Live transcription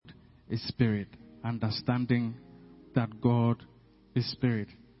is spirit. Understanding that God is spirit.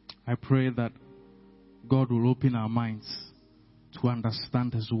 I pray that God will open our minds to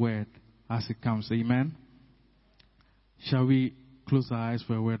understand His word as it comes. Amen. Shall we close our eyes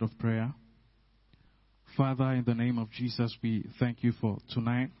for a word of prayer? Father, in the name of Jesus, we thank you for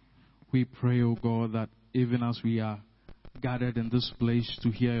tonight. We pray, O God, that even as we are gathered in this place to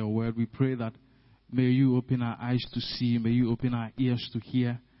hear your word, we pray that may you open our eyes to see, may you open our ears to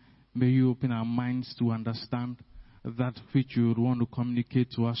hear, may you open our minds to understand that which you would want to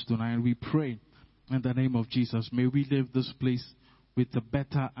communicate to us tonight. We pray in the name of Jesus, may we leave this place with a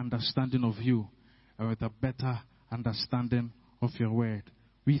better understanding of you and with a better understanding of your word.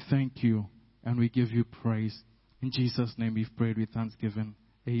 We thank you and we give you praise. In Jesus' name we've prayed with thanksgiving.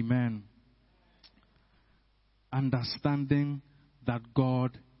 Amen. Understanding that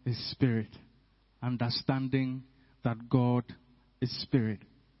God is spirit. Understanding that God is spirit.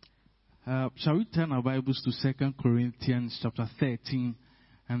 Shall we turn our Bibles to 2 Corinthians chapter 13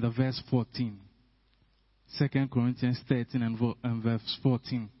 and the verse 14. 2 Corinthians 13 and verse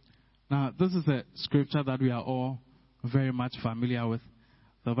 14. Now, this is a scripture that we are all very much familiar with.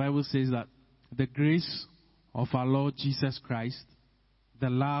 The Bible says that the grace of our Lord Jesus Christ, the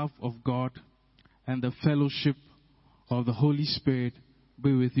love of God, and the fellowship of the Holy Spirit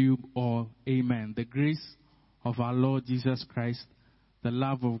be with you all. Amen. The grace of our Lord Jesus Christ, the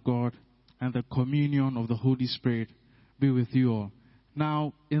love of God, and the communion of the Holy Spirit be with you all.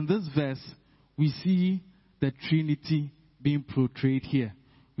 Now, in this verse, we see the Trinity being portrayed here.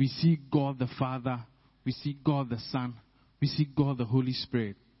 We see God the Father, we see God the Son, we see God the Holy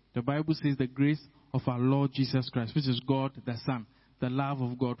Spirit. The Bible says the grace of our Lord Jesus Christ, which is God the Son, the love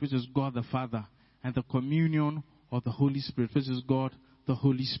of God, which is God the Father, and the communion of the Holy Spirit, which is God the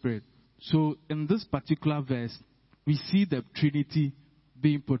Holy Spirit. So in this particular verse, we see the Trinity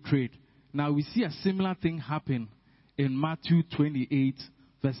being portrayed. Now we see a similar thing happen in Matthew 28,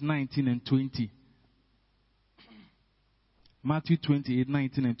 verse 19 and 20. Matthew 28,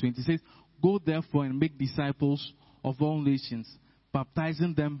 19 and 20 says, "Go therefore and make disciples of all nations,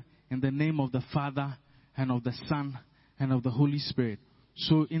 baptizing them in the name of the Father and of the Son and of the Holy Spirit."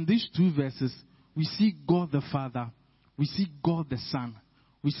 So in these two verses, we see God the Father, we see God the Son,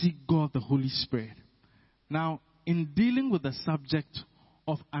 we see God the Holy Spirit. Now, in dealing with the subject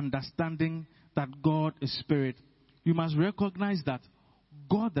of understanding that God is spirit, you must recognize that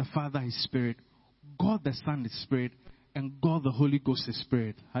God the Father is spirit, God the Son is spirit, and God the Holy Ghost is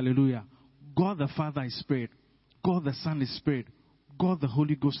spirit. Hallelujah. God the Father is spirit, God the Son is spirit, God the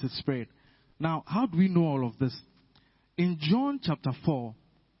Holy Ghost is spirit. Now, how do we know all of this? In John chapter 4,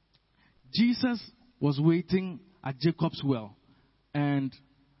 Jesus was waiting at Jacob's well, and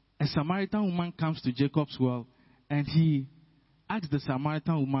a Samaritan woman comes to Jacob's well, and he asks the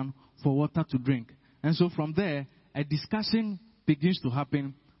Samaritan woman for water to drink. And so from there, a discussion begins to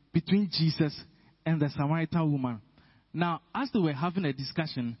happen between Jesus and the Samaritan woman. Now, as they were having a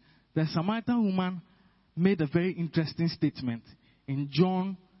discussion, the Samaritan woman made a very interesting statement in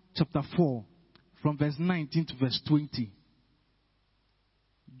John chapter 4, from verse 19 to verse 20.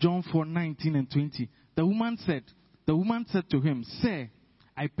 John 4, 19 and 20. The woman said to him, "Sir,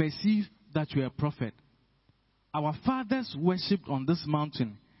 I perceive that you are a prophet. Our fathers worshipped on this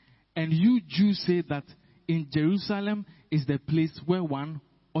mountain, and you Jews say that in Jerusalem is the place where one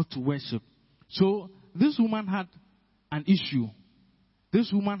ought to worship." So this woman had an issue.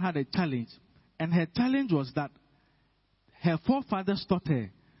 This woman had a challenge. And her challenge was that her forefathers taught her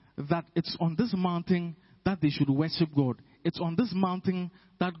that it's on this mountain that they should worship God. It's on this mountain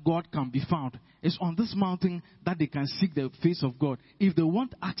that God can be found. It's on this mountain that they can seek the face of God. If they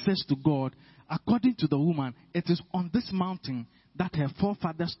want access to God, according to the woman, it is on this mountain that her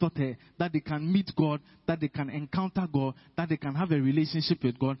forefathers taught her that they can meet God, that they can encounter God, that they can have a relationship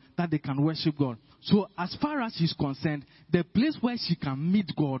with God, that they can worship God. So as far as she's concerned, the place where she can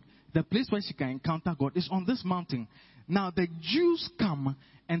meet God, the place where she can encounter God is on this mountain. Now the Jews come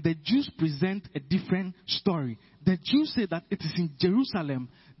and the Jews present a different story. The Jews say that it is in Jerusalem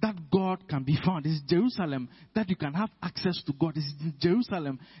that God can be found. It's Jerusalem that you can have access to God. It's in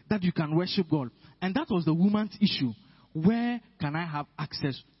Jerusalem that you can worship God. And that was the woman's issue. Where can I have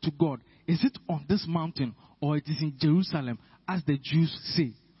access to God? Is it on this mountain or it is in Jerusalem, as the Jews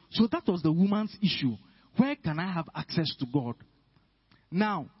say? So that was the woman's issue. Where can I have access to God?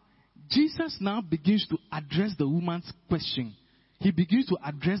 Now, Jesus now begins to address the woman's question. He begins to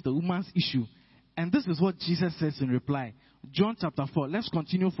address the woman's issue. And this is what Jesus says in reply. John chapter 4. Let's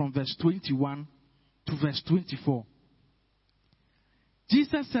continue from verse 21 to verse 24.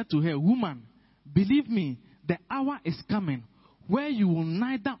 Jesus said to her, "Woman, believe me, the hour is coming where you will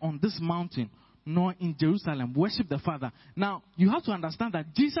neither on this mountain nor in Jerusalem worship the Father. Now, you have to understand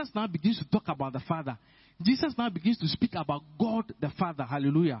that Jesus now begins to talk about the Father. Jesus now begins to speak about God the Father.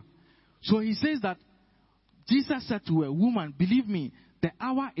 Hallelujah. So he says that Jesus said to a woman, believe me, the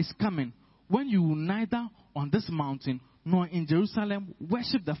hour is coming when you will neither on this mountain nor in Jerusalem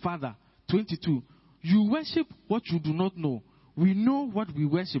worship the Father. 22. You worship what you do not know. We know what we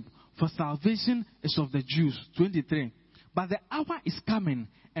worship, for salvation is of the Jews. 23. But the hour is coming,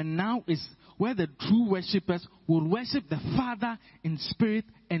 and now is where the true worshippers will worship the Father in spirit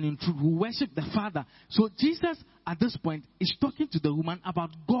and in truth. Will worship the Father. So Jesus, at this point, is talking to the woman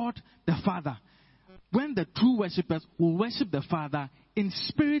about God the Father. When the true worshippers will worship the Father in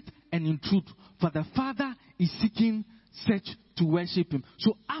spirit and in truth. For the Father is seeking such to worship him.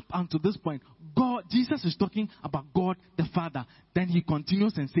 So up until this point, Jesus is talking about God the Father. Then he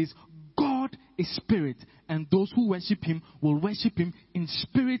continues and says, God is spirit, and those who worship him will worship him in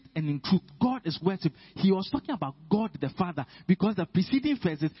spirit and in truth. God is worship. He was talking about God the Father, because the preceding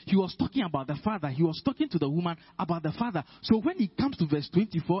verses, he was talking about the Father. He was talking to the woman about the Father. So when he comes to verse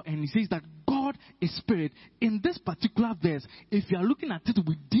 24 and he says that God is spirit, in this particular verse, if you are looking at it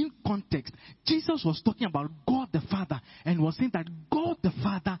within context, Jesus was talking about God the Father and was saying that God the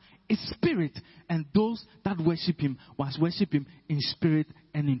Father is spirit, and those that worship him must worship him in spirit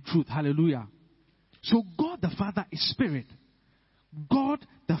and in truth. Hallelujah. So God the Father is spirit. God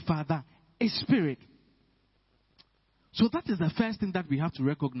the Father is spirit. So that is the first thing that we have to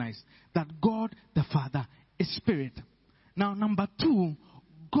recognize, that God the Father is spirit. Now, number 2,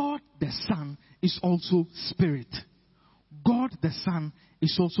 God the Son is also spirit. God the Son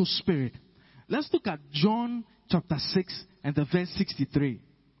is also spirit. Let's look at John chapter 6 and the verse 63.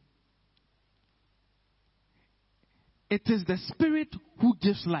 It is the Spirit who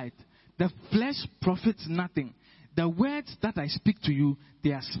gives life. The flesh profits nothing. The words that I speak to you,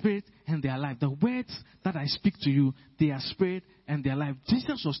 they are spirit and they are life. The words that I speak to you, they are spirit and they are life.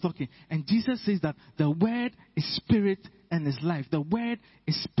 Jesus was talking, and Jesus says that the word is spirit and is life. The word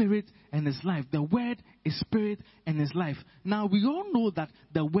is spirit and is life. The word is spirit and is life. Now, we all know that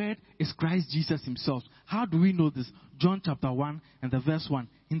the word is Christ Jesus himself. How do we know this? John chapter 1 and the verse 1.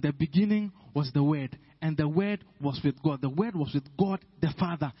 In the beginning was the word, and the word was with God. The word was with God the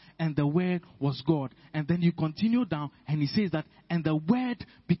Father, and the word was God. And then you continue down, and he says that, and the word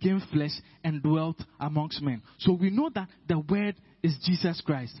became flesh and dwelt amongst men. So we know that the word is Jesus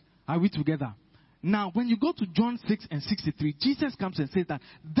Christ. Are we together? Now, when you go to John 6 and 63, Jesus comes and says that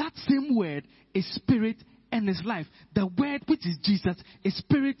that same word is spirit and is life. The word, which is Jesus, is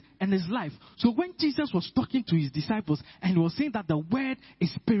spirit and is life. So when Jesus was talking to his disciples and he was saying that the word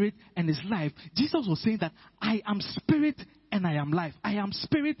is spirit and is life, Jesus was saying that I am spirit and I am life. I am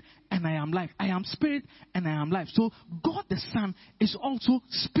spirit and I am life. I am spirit and I am life. So God the Son is also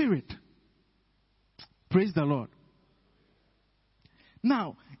spirit. Praise the Lord.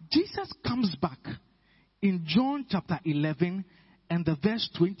 Now, Jesus comes back in John chapter 11 and the verse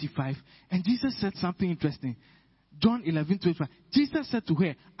 25, and Jesus said something interesting. John 11:25. Jesus said to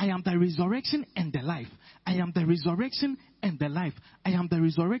her, I am the resurrection and the life. I am the resurrection and the life. I am the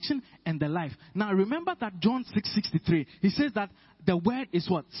resurrection and the life. Now remember that John 6:63, he says that the word is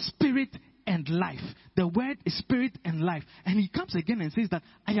what? Spirit and life. The word is spirit and life. And he comes again and says that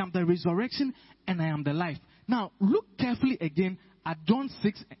I am the resurrection and I am the life. Now look carefully again at John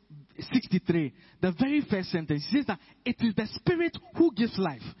 6:63, the very first sentence. He says that it is the Spirit who gives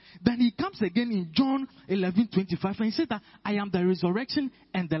life. Then he comes again in John 11:25 and he says that I am the resurrection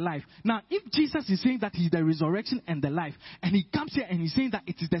and the life. Now, if Jesus is saying that he's the resurrection and the life, and he comes here and he's saying that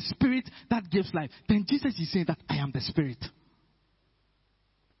it is the Spirit that gives life, then Jesus is saying that I am the Spirit.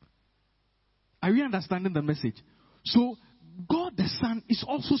 Are you understanding the message? So, God the Son is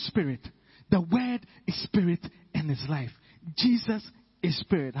also Spirit. The Word is Spirit and is life. Jesus is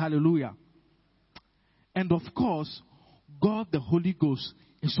spirit. Hallelujah. And of course, God the Holy Ghost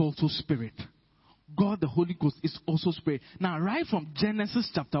is also spirit. God the Holy Ghost is also spirit. Now, right from Genesis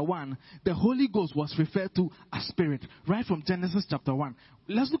chapter 1, the Holy Ghost was referred to as spirit. Right from Genesis chapter 1.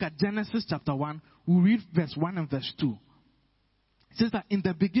 Let's look at Genesis chapter 1. We'll read verse 1 and verse 2. It says that in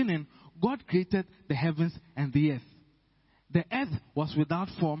the beginning, God created the heavens and the earth. The earth was without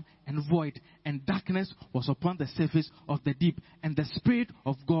form and void, and darkness was upon the surface of the deep. And the Spirit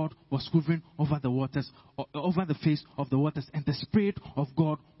of God was hovering over the waters, over the face of the waters. And the Spirit of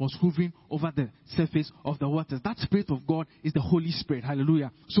God was hovering over the surface of the waters. That Spirit of God is the Holy Spirit.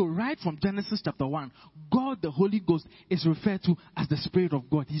 Hallelujah. So right from Genesis chapter 1, God the Holy Ghost is referred to as the Spirit of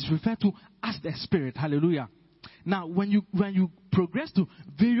God. He's referred to as the Spirit. Hallelujah. Now, when you progress to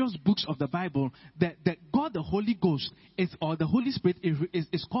various books of the Bible, that God, the Holy Ghost, or the Holy Spirit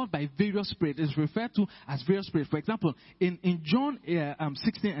is called by various spirits. Is referred to as various spirits. For example, in John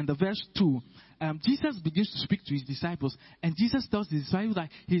 16 and the verse 2, Jesus begins to speak to his disciples, and Jesus tells his disciples that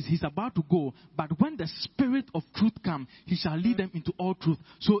he's about to go, but when the Spirit of truth comes, he shall lead them into all truth.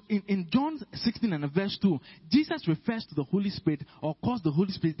 So in John 16 and the verse 2, Jesus refers to the Holy Spirit, or calls the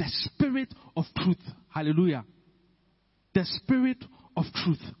Holy Spirit the Spirit of truth. Hallelujah. The Spirit of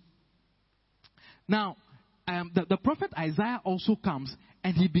truth. Now, the prophet Isaiah also comes,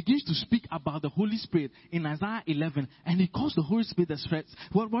 and he begins to speak about the Holy Spirit in Isaiah 11, and he calls the Holy Spirit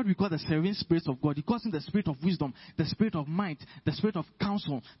what we call the serene Spirit of God. He calls him the Spirit of wisdom, the Spirit of might, the Spirit of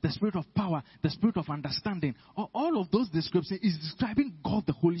counsel, the Spirit of power, the Spirit of understanding. All of those descriptions is describing God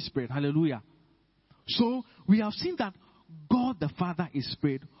the Holy Spirit. Hallelujah. So we have seen that God the Father is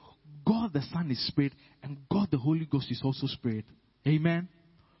Spirit, God the Son is Spirit, and God the Holy Ghost is also Spirit. Amen.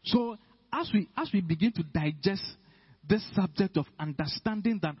 So as we begin to digest this subject of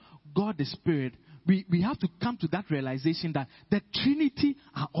understanding that God is Spirit, we have to come to that realization that the Trinity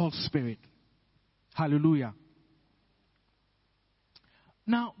are all Spirit. Hallelujah.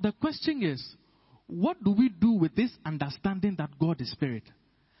 Now, the question is, what do we do with this understanding that God is Spirit?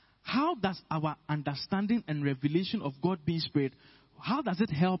 How does our understanding and revelation of God being Spirit, how does it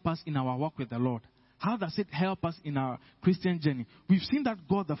help us in our walk with the Lord? How does it help us in our Christian journey? We've seen that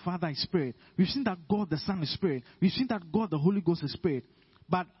God the Father is Spirit. We've seen that God the Son is Spirit. We've seen that God the Holy Ghost is Spirit.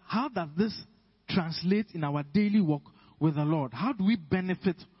 But how does this translate in our daily walk with the Lord? How do we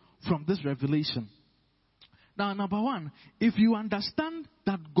benefit from this revelation? Now, number one, if you understand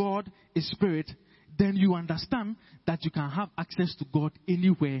that God is Spirit, then you understand that you can have access to God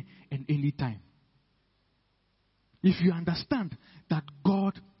anywhere and anytime. If you understand that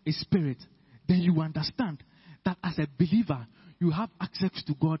God is Spirit, then you understand that as a believer, you have access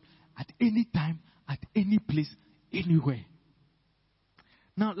to God at any time, at any place, anywhere.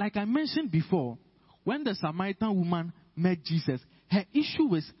 Now, like I mentioned before, when the Samaritan woman met Jesus, her issue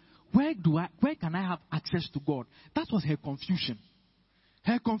was, where can I have access to God? That was her confusion.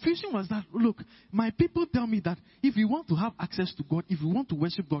 Her confusion was that, look, my people tell me that if you want to have access to God, if you want to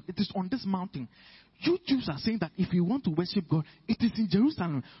worship God, it is on this mountain. You Jews are saying that if you want to worship God, it is in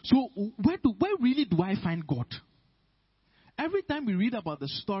Jerusalem. So where really do I find God? Every time we read about the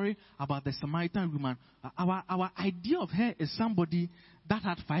story about the Samaritan woman, our idea of her is somebody that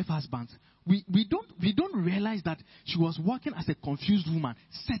had 5 husbands. We don't realize that she was walking as a confused woman,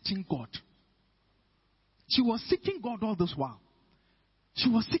 searching God. She was seeking God all this while. She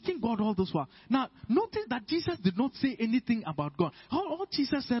was seeking God all this while. Now, notice that Jesus did not say anything about God. All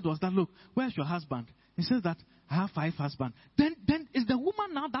Jesus said was that, look, where's your husband? He says that, I have 5 husbands. Then it's the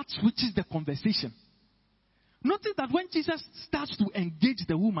woman now that switches the conversation. Notice that when Jesus starts to engage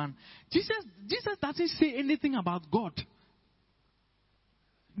the woman, Jesus doesn't say anything about God.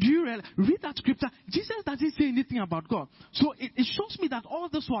 Do you read that scripture? Jesus doesn't say anything about God. So it shows me that all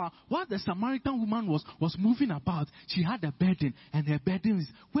this while the Samaritan woman was moving about, she had a burden, and her burden is,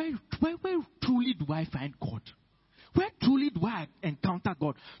 where truly do I find God? Where truly do I encounter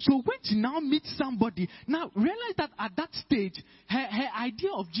God? So when she now meets somebody, now realize that at that stage, her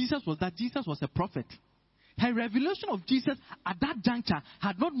idea of Jesus was that Jesus was a prophet. Her revelation of Jesus at that juncture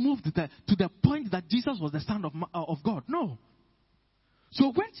had not moved to the point that Jesus was the Son of God. No.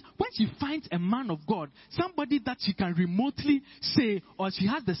 So when she finds a man of God, somebody that she can remotely say, or she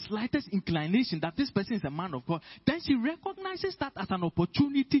has the slightest inclination that this person is a man of God, then she recognizes that as an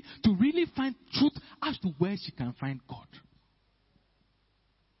opportunity to really find truth as to where she can find God.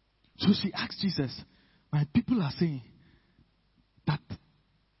 So she asks Jesus, my people are saying that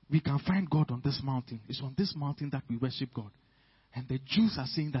we can find God on this mountain. It's on this mountain that we worship God. And the Jews are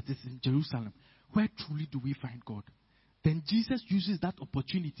saying that it's in Jerusalem. Where truly do we find God? Then Jesus uses that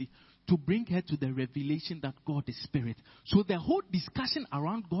opportunity to bring her to the revelation that God is Spirit. So the whole discussion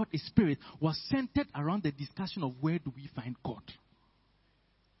around God is Spirit was centered around the discussion of where do we find God.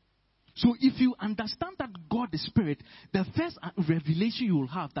 So if you understand that God is Spirit, the first revelation you will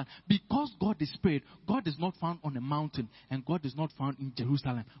have that because God is Spirit, God is not found on a mountain and God is not found in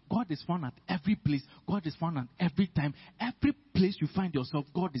Jerusalem. God is found at every place. God is found at every time. Every place you find yourself,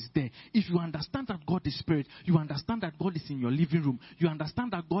 God is there. If you understand that God is Spirit, you understand that God is in your living room. You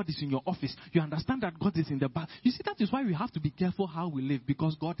understand that God is in your office. You understand that God is in the bath. You see, that is why we have to be careful how we live,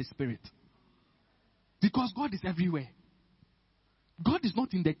 because God is Spirit. Because God is everywhere. God is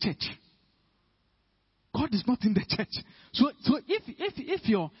not in the church. God is not in the church. So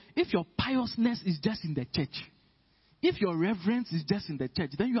if your piousness is just in the church, If your reverence is just in the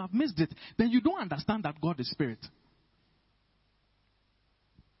church, then you have missed it. Then you don't understand that God is spirit.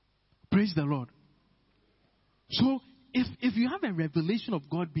 Praise the Lord. So, if you have a revelation of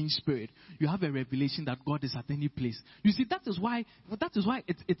God being spirit, you have a revelation that God is at any place. You see, that is why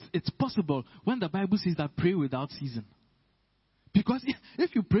it's possible when the Bible says that pray without ceasing. Because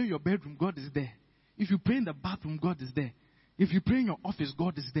if you pray in your bedroom, God is there. If you pray in the bathroom, God is there. If you pray in your office,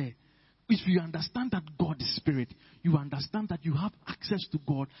 God is there. If you understand that God is spirit, you understand that you have access to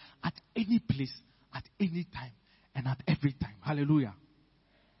God at any place, at any time, and at every time. Hallelujah.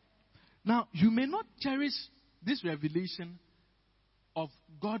 Now, you may not cherish this revelation of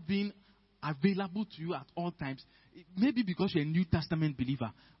God being available to you at all times, maybe because you're a New Testament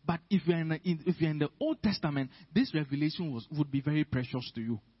believer. But if you're in the Old Testament, this revelation would be very precious to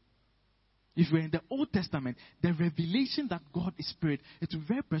you. If you're in the Old Testament, the revelation that God is spirit, it's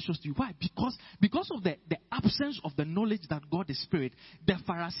very precious to you. Why? Because of the absence of the knowledge that God is spirit, the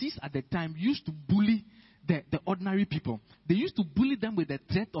Pharisees at the time used to bully the ordinary people. They used to bully them with the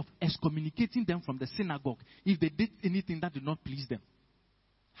threat of excommunicating them from the synagogue if they did anything that did not please them.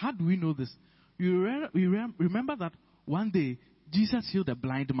 How do we know this? You remember that one day Jesus healed a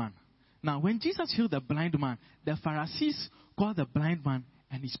blind man. Now, when Jesus healed the blind man, the Pharisees called the blind man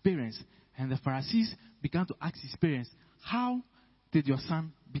and his parents. And the Pharisees began to ask his parents, how did your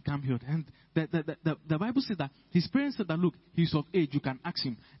son become healed? And the Bible said that his parents said that, look, he's of age, you can ask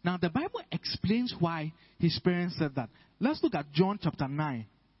him. Now, the Bible explains why his parents said that. Let's look at John chapter 9.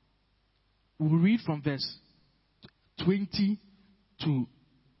 We'll read from verse 20 to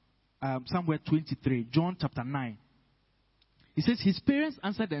somewhere 23. John chapter 9. He says, his parents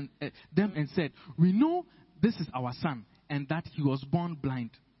answered them and said, we know this is our son, and that he was born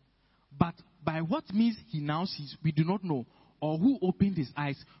blind. But by what means he now sees, we do not know. Or who opened his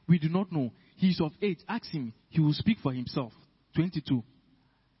eyes, we do not know. He is of age. Ask him. He will speak for himself. 22.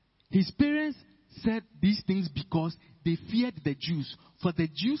 His parents said these things because they feared the Jews. For the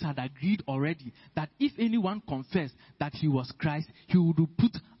Jews had agreed already that if anyone confessed that he was Christ, he would be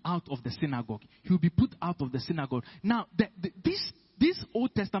put out of the synagogue. He would be put out of the synagogue. Now, these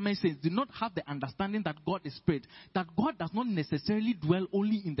Old Testament saints did not have the understanding that God is spirit, that God does not necessarily dwell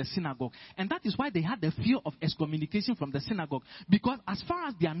only in the synagogue. And that is why they had the fear of excommunication from the synagogue. Because as far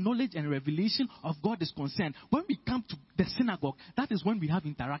as their knowledge and revelation of God is concerned, when we come to the synagogue, that is when we have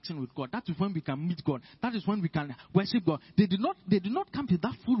interaction with God. That is when we can meet God. That is when we can worship God. They did not come to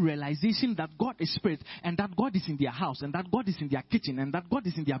that full realization that God is spirit, and that God is in their house, and that God is in their kitchen, and that God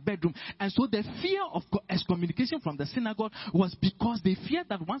is in their bedroom. And so the fear of excommunication from the synagogue was because they feared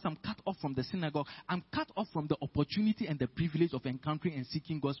that once I'm cut off from the synagogue, I'm cut off from the opportunity and the privilege of encountering and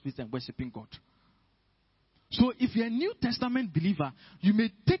seeking God's face and worshiping God. So if you're a New Testament believer, you may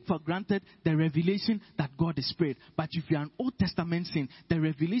take for granted the revelation that God is spirit. But if you're an Old Testament saint, the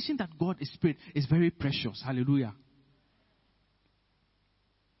revelation that God is spirit is very precious. Hallelujah.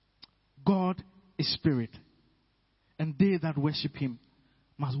 God is spirit, and they that worship him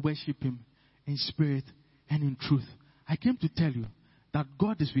must worship him in spirit and in truth. I came to tell you that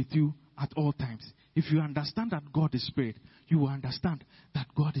God is with you at all times. If you understand that God is spirit, you will understand that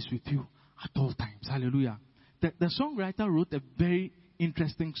God is with you at all times. Hallelujah. The songwriter wrote a very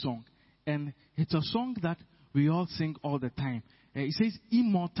interesting song, and it's a song that we all sing all the time. It says,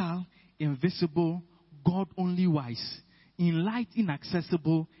 immortal, invisible, God only wise, in light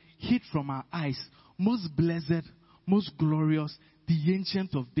inaccessible, hid from our eyes, most blessed, most glorious, the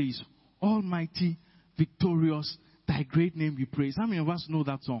ancient of days, almighty, victorious, thy great name we praise. How many of us know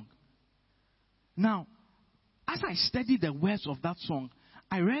that song? Now, as I studied the words of that song,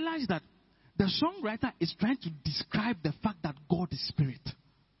 I realized that the songwriter is trying to describe the fact that God is spirit.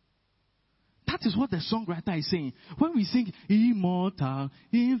 That is what the songwriter is saying. When we sing, immortal,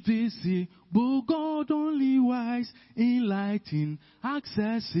 invisible, God only wise, enlightened,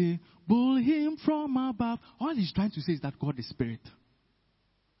 accessible, him from above. All he's trying to say is that God is spirit.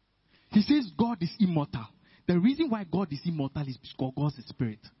 He says God is immortal. The reason why God is immortal is because God is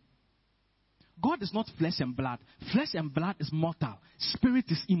spirit. God is not flesh and blood. Flesh and blood is mortal. Spirit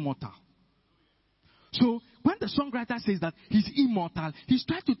is immortal. So when the songwriter says that he's immortal, he's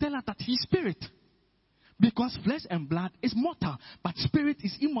trying to tell us that he's spirit. Because flesh and blood is mortal, but spirit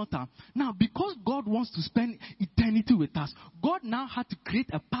is immortal. Now, because God wants to spend eternity with us, God now had to create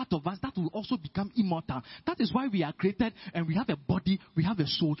a part of us that will also become immortal. That is why we are created, and we have a body, we have a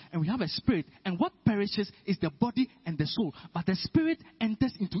soul, and we have a spirit. And what perishes is the body and the soul. But the spirit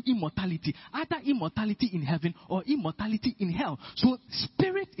enters into immortality, either immortality in heaven or immortality in hell. So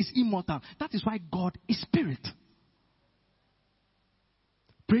spirit is immortal. That is why God is spirit.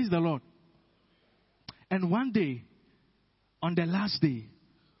 Praise the Lord. And one day, on the last day,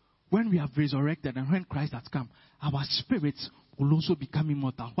 when we have resurrected and when Christ has come, our spirits will also become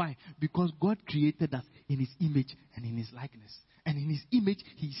immortal. Why? Because God created us in His image and in His likeness. And in His image,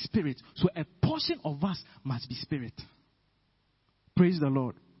 He is spirit. So a portion of us must be spirit. Praise the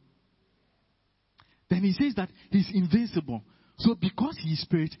Lord. Then He says that He's invincible. So because He is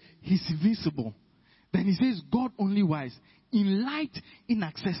spirit, He's invincible. Then He says, God only wise. In light,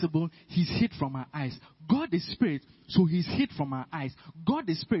 inaccessible, He's hid from our eyes. God is spirit, so He's hid from our eyes. God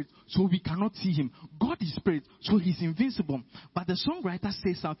is spirit, so we cannot see Him. God is spirit, so He's invincible. But the songwriter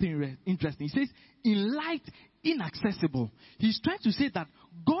says something interesting. He says, in light, inaccessible. He's trying to say that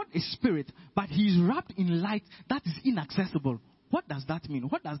God is spirit, but He is wrapped in light that is inaccessible. What does that mean?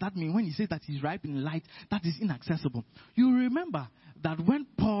 What does that mean when He says that He's wrapped in light that is inaccessible? You remember that when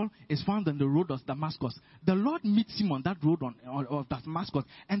Paul is found on the road of Damascus, the Lord meets him on that road of Damascus,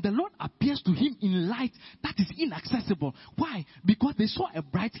 and the Lord appears to him in light that is inaccessible. Why? Because they saw a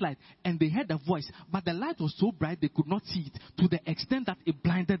bright light and they heard a voice, but the light was so bright they could not see it to the extent that it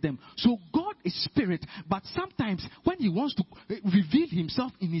blinded them. So God is spirit, but sometimes when He wants to reveal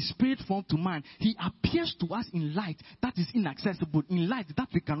Himself in His spirit form to man, He appears to us in light that is inaccessible, in light that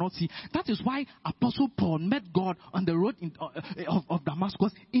we cannot see. That is why Apostle Paul met God on the road of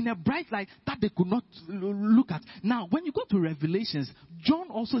Damascus in a bright light that they could not look at. Now, when you go to Revelations, John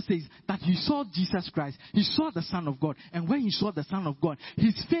also says that he saw Jesus Christ. He saw the Son of God. And when he saw the Son of God,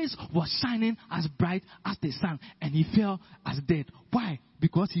 his face was shining as bright as the sun, and he fell as dead. Why?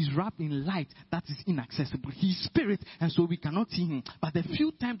 Because He's wrapped in light that is inaccessible. He's spirit, and so we cannot see Him. But the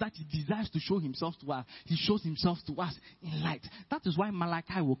few times that He desires to show Himself to us, He shows Himself to us in light. That is why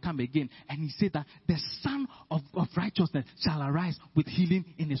Malachi will come again, and he said that the Son of righteousness shall arise with healing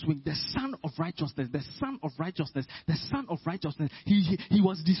in His wing. The Son of righteousness, the Son of righteousness, the Son of righteousness. He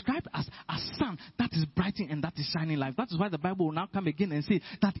was described as a sun that is brightening and that is shining light. That is why the Bible will now come again and say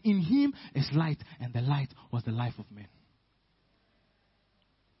that in Him is light, and the light was the life of men.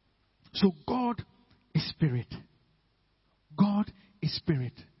 So God is spirit. God is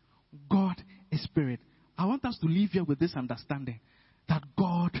spirit. God is spirit. I want us to leave here with this understanding that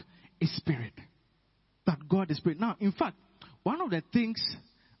God is spirit. That God is spirit. Now, in fact, one of the things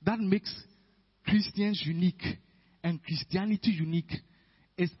that makes Christians unique and Christianity unique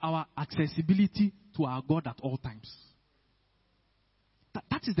is our accessibility to our God at all times.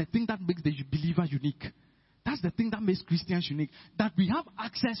 That is the thing that makes the believer unique. That's the thing that makes Christians unique. That we have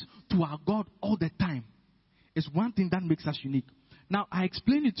access to our God all the time is one thing that makes us unique. Now, I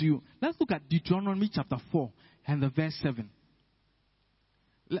explain it to you. Let's look at Deuteronomy chapter 4 and the verse 7.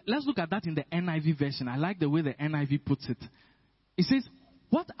 Let's look at that in the NIV version. I like the way the NIV puts it. It says,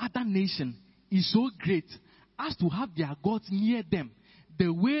 what other nation is so great as to have their gods near them,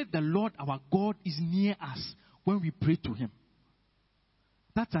 the way the Lord our God is near us when we pray to Him?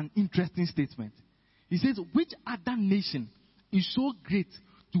 That's an interesting statement. He says, which other nation is so great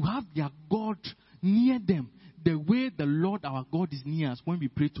to have their God near them the way the Lord our God is near us when we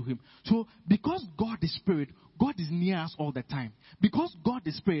pray to Him? So, because God is spirit, God is near us all the time. Because God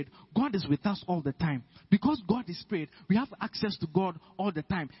is spirit, God is with us all the time. Because God is spirit, we have access to God all the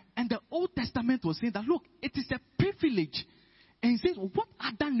time. And the Old Testament was saying that, look, it is a privilege. And he says, what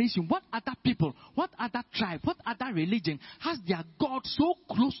other nation, what other people, what other tribe, what other religion has their God so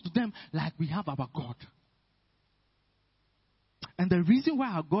close to them like we have our God? And the reason why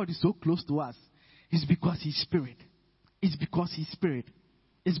our God is so close to us is because He's spirit. It's because He's spirit.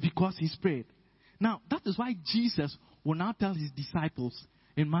 It's because He's spirit. Now, that is why Jesus will now tell His disciples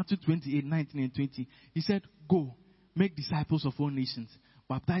in Matthew 28, 19 and 20. He said, go, make disciples of all nations.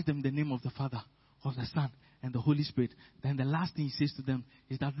 Baptize them in the name of the Father, of the Son, and the Holy Spirit. Then the last thing He says to them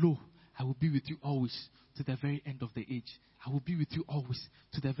is that, lo, I will be with you always to the very end of the age. I will be with you always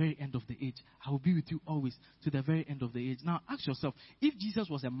to the very end of the age. I will be with you always to the very end of the age. Now ask yourself, if Jesus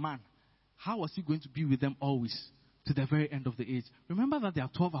was a man, how was He going to be with them always to the very end of the age? Remember that there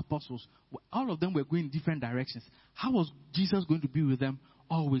are 12 apostles. All of them were going in different directions. How was Jesus going to be with them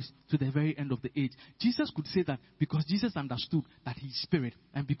always to the very end of the age? Jesus could say that because Jesus understood that He is spirit.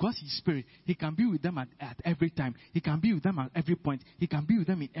 And because He is spirit, He can be with them at every time. He can be with them at every point. He can be with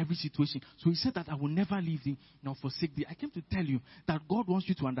them in every situation. So He said that I will never leave thee nor forsake thee. I came to tell you that God wants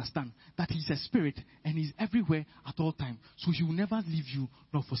you to understand that He's a spirit and He's everywhere at all times. So He will never leave you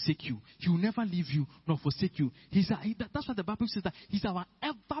nor forsake you. He will never leave you nor forsake you. That's why the Bible says that He's our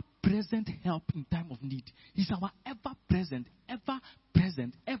ever-present help in time of need. He's our ever-present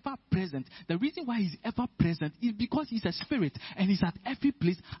present, ever present. The reason why he's ever present is because he's a spirit and he's at every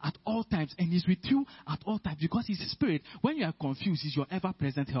place at all times and he's with you at all times because he's a spirit. When you are confused, he's your ever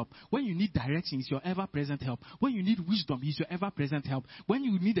present help. When you need direction, he's your ever present help. When you need wisdom, he's your ever present help. When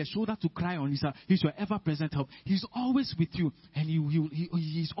you need a shoulder to cry on, he's your ever present help. He's always with you and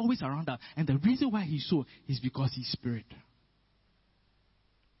he's always around us. And the reason why he's so is because he's spirit.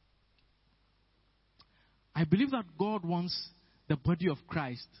 I believe that God wants the body of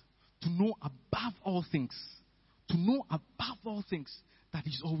Christ to know above all things, that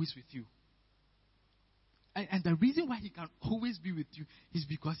he's always with you. And the reason why he can always be with you is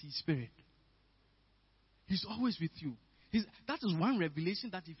because he's spirit. He's always with you. That is one revelation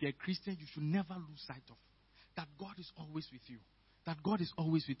that if you're a Christian, you should never lose sight of. That God is always with you. That God is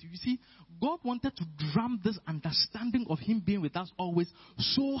always with you. You see, God wanted to drum this understanding of him being with us always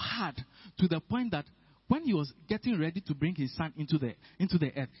so hard to the point that when he was getting ready to bring his son into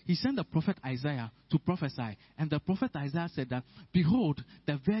the earth, he sent the prophet Isaiah to prophesy. And the prophet Isaiah said that, behold,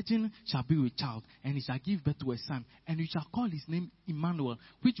 the virgin shall be with child, and he shall give birth to a son, and you shall call his name Emmanuel,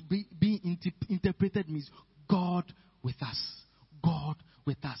 which being interpreted means God with us. God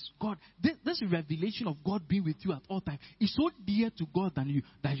with us. God. This revelation of God being with you at all times is so dear to God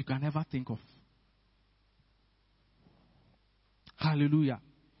that you can never think of. Hallelujah.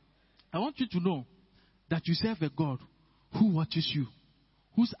 I want you to know that you serve a God who watches you.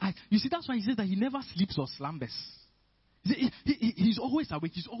 Whose eye. You see, that's why he says that he never sleeps or slumbers. He's always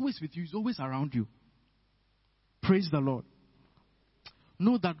awake. He's always with you. He's always around you. Praise the Lord.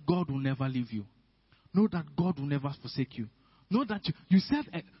 Know that God will never leave you. Know that God will never forsake you. Know that you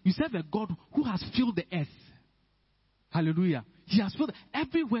serve a God who has filled the earth. Hallelujah. He has filled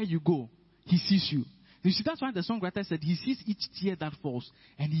everywhere you go. He sees you. You see, that's why the songwriter said he sees each tear that falls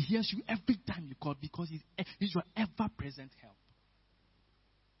and he hears you every time you call because he's your ever-present help.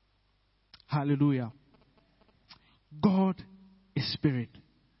 Hallelujah. God is spirit,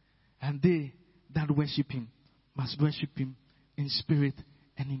 and they that worship him must worship him in spirit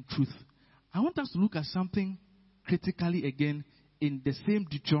and in truth. I want us to look at something critically again in the same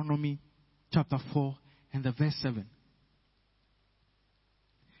Deuteronomy chapter 4 and the verse 7.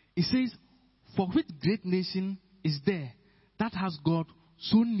 It says, for which great nation is there that has God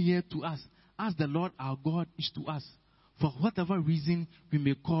so near to us as the Lord our God is to us? For whatever reason we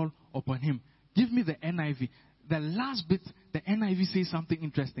may call upon him. Give me the NIV. The last bit, the NIV says something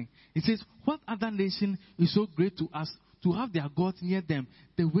interesting. It says, what other nation is so great to us to have their God near them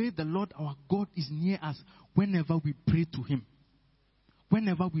the way the Lord our God is near us whenever we pray to him?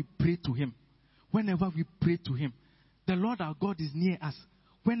 Whenever we pray to him. Whenever we pray to him. The Lord our God is near us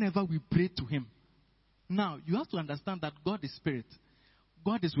whenever we pray to him. Now, you have to understand that God is spirit.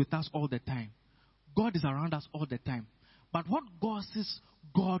 God is with us all the time. God is around us all the time. But what causes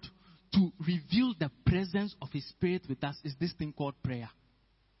God to reveal the presence of his spirit with us is this thing called prayer.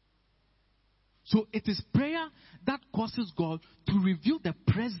 So it is prayer that causes God to reveal the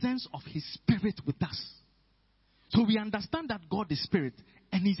presence of his spirit with us. So we understand that God is spirit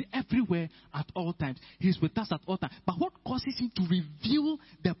and he's everywhere at all times. He's with us at all times. But what causes him to reveal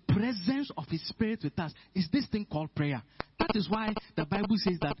the presence of his spirit with us is this thing called prayer. That is why the Bible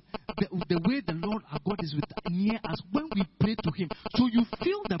says that the way the Lord our God is near us when we pray to him. So you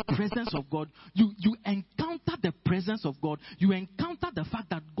feel the presence of God. You encounter the presence of God. You encounter the fact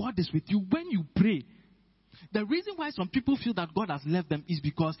that God is with you when you pray. The reason why some people feel that God has left them is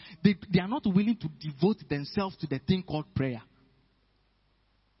because they are not willing to devote themselves to the thing called prayer.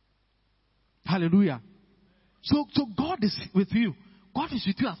 Hallelujah. So God is with you. God is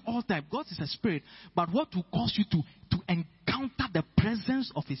with you at all times. God is a spirit. But what will cause you to encounter the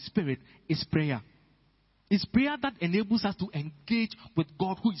presence of his spirit is prayer. It's prayer that enables us to engage with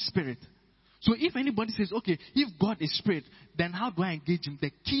God who is spirit. So if anybody says, okay, if God is spirit, then how do I engage him?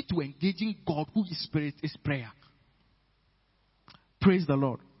 The key to engaging God who is spirit is prayer. Praise the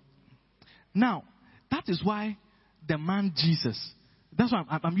Lord. Now, that is why the man Jesus, that's why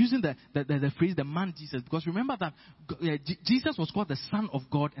I'm using the phrase the man Jesus, because remember that Jesus was called the Son of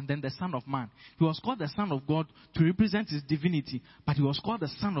God and then the Son of Man. He was called the Son of God to represent his divinity, but he was called the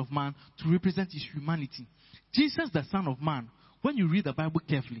Son of Man to represent his humanity. Jesus, the Son of Man, when you read the Bible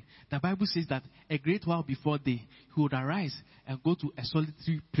carefully, the Bible says that a great while before day, he would arise and go to a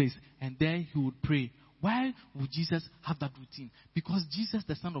solitary place, and there he would pray. Why would Jesus have that routine? Because Jesus,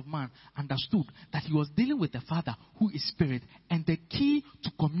 the Son of Man, understood that he was dealing with the Father who is spirit, and the key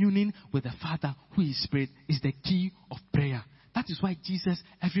to communing with the Father who is spirit is the key of prayer. That is why Jesus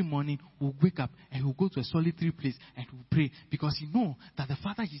every morning will wake up and he will go to a solitary place and he will pray, because he knows that the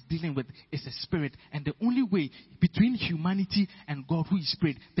Father he's dealing with is a spirit, and the only way between humanity and God, who is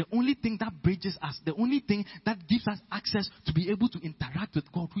spirit, the only thing that bridges us, the only thing that gives us access to be able to interact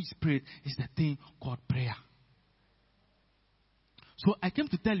with God, who is spirit, is the thing called prayer. So I came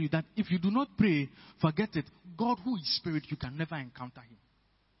to tell you that if you do not pray, forget it. God, who is spirit, you can never encounter him.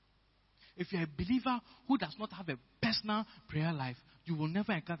 If you're a believer who does not have a personal prayer life, you will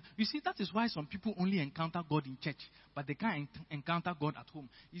never encounter. You see, that is why some people only encounter God in church, but they can't encounter God at home.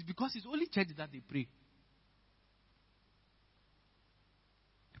 It's because it's only church that they pray.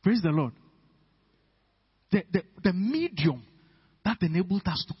 Praise the Lord. The medium that enabled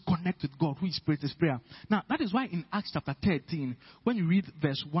us to connect with God, who is spirit, is prayer. Now, that is why in Acts chapter 13, when you read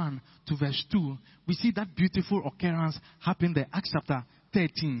verse 1 to verse 2, we see that beautiful occurrence happen there. Acts chapter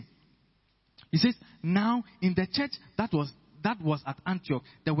 13. It says, now in the church that was at Antioch,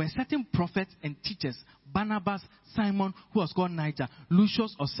 there were certain prophets and teachers: Barnabas, Simon, who was called Niger,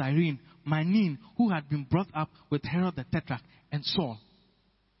 Lucius of Cyrene, Manaen, who had been brought up with Herod the Tetrarch, and Saul.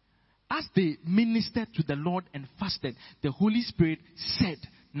 As they ministered to the Lord and fasted, the Holy Spirit said,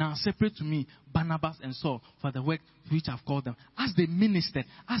 now separate to me Barnabas and Saul for the work which I've called them. As they ministered,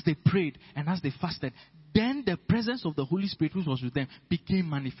 as they prayed, and as they fasted, then the presence of the Holy Spirit, which was with them, became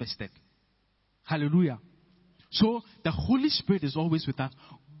manifested. Hallelujah. So the Holy Spirit is always with us.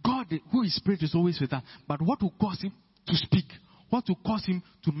 God, who is spirit, is always with us. But what will cause him to speak? What will cause him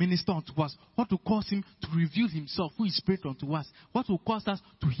to minister unto us? What will cause him to reveal himself, who is spirit, unto us? What will cause us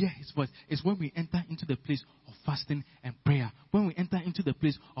to hear his voice is when we enter into the place of fasting and prayer. When we enter into the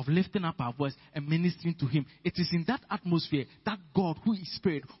place of lifting up our voice and ministering to him. It is in that atmosphere that God, who is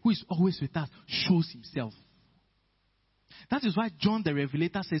spirit, who is always with us, shows himself. That is why John the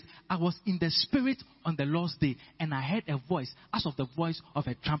Revelator says, I was in the spirit on the Lord's day, and I heard a voice as of the voice of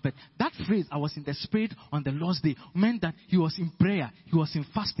a trumpet. That phrase, I was in the spirit on the Lord's day, meant that he was in prayer, he was in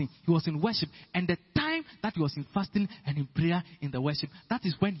fasting, he was in worship. And the time that he was in fasting and in prayer, in the worship, that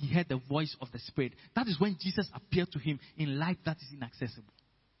is when he heard the voice of the Spirit. That is when Jesus appeared to him in light that is inaccessible.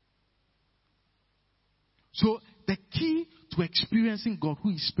 So the key to experiencing God,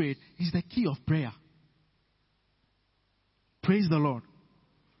 who is spirit, is the key of prayer. Praise the Lord.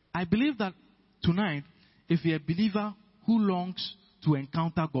 I believe that tonight, if you're a believer who longs to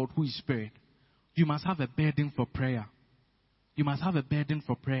encounter God, who is spirit, you must have a burden for prayer. You must have a burden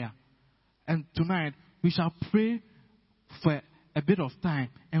for prayer. And tonight, we shall pray for a bit of time,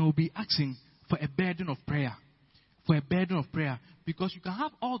 and we'll be asking for a burden of prayer. For a burden of prayer. Because you can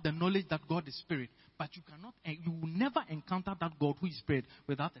have all the knowledge that God is spirit, but you will never encounter that God who is spirit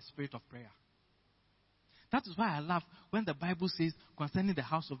without a spirit of prayer. That is why I laugh when the Bible says concerning the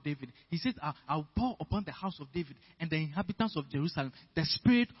house of David. He says, I'll pour upon the house of David and the inhabitants of Jerusalem the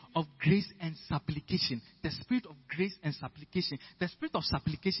spirit of grace and supplication. The spirit of grace and supplication. The spirit of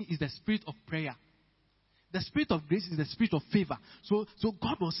supplication is the spirit of prayer. The spirit of grace is the spirit of favor. So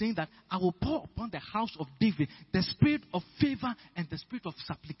God was saying that I will pour upon the house of David the spirit of favor and the spirit of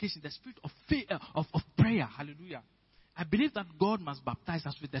supplication. The spirit of prayer. Hallelujah. I believe that God must baptize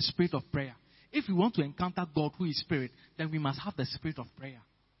us with the spirit of prayer. If we want to encounter God, who is spirit, then we must have the spirit of prayer.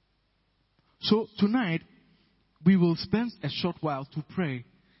 So tonight, we will spend a short while to pray.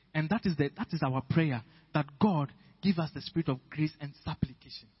 And that is our prayer. That God give us the spirit of grace and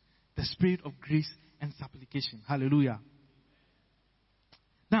supplication. The spirit of grace and supplication. Hallelujah.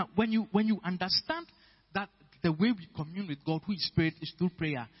 Now, when you understand that the way we commune with God, who is spirit, is through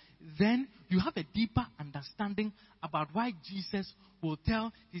prayer, then you have a deeper understanding about why Jesus will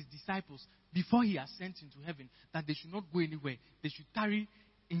tell his disciples before he ascends into heaven that they should not go anywhere. They should tarry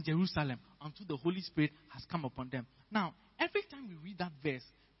in Jerusalem until the Holy Spirit has come upon them. Now, every time we read that verse,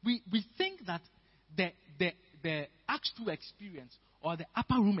 we think that the Acts 2 experience or the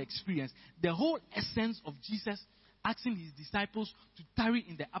upper room experience, the whole essence of Jesus asking his disciples to tarry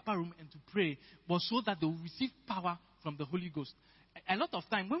in the upper room and to pray was so that they will receive power from the Holy Ghost. A lot of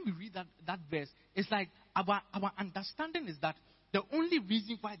time when we read that verse, it's like our understanding is that the only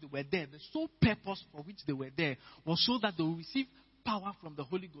reason why they were there, the sole purpose for which they were there, was so that they will receive power from the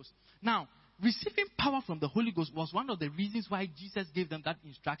Holy Ghost. Now, receiving power from the Holy Ghost was one of the reasons why Jesus gave them that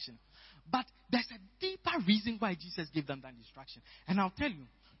instruction. But there's a deeper reason why Jesus gave them that instruction. And I'll tell you,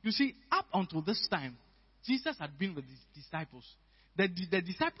 you see, up until this time, Jesus had been with his disciples. The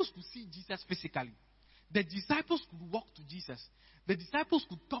disciples could see Jesus physically. The disciples could walk to Jesus. The disciples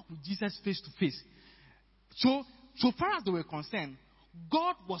could talk with Jesus face to face. So far as they were concerned,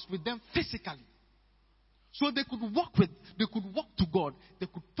 God was with them physically. So they could walk to God, they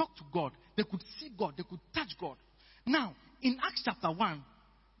could talk to God, they could see God, they could touch God. Now, in Acts chapter 1,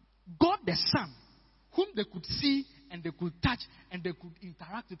 God the Son, whom they could see and they could touch and they could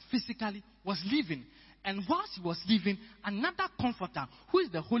interact with physically, was leaving. And whilst he was leaving, another comforter, who is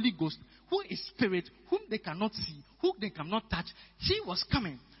the Holy Ghost, who is spirit, whom they cannot see, whom they cannot touch, he was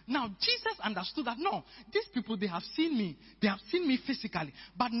coming. Now, Jesus understood that, no, these people, they have seen me. They have seen me physically.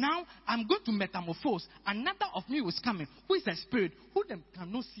 But now, I'm going to metamorphose. Another of me was coming, who is a spirit, who them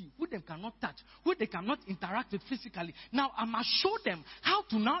cannot see, who them cannot touch, who they cannot interact with physically. Now, I must show them how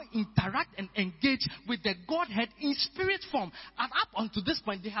to now interact and engage with the Godhead in spirit form. And up until this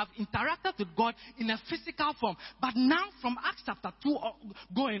point, they have interacted with God in a physical form. But now, from Acts chapter 2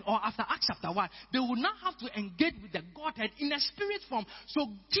 going, or after Acts chapter 1, they will now have to engage with the Godhead in a spirit form. So,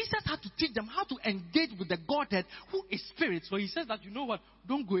 Jesus had to teach them how to engage with the Godhead who is spirit. So he says that, you know what,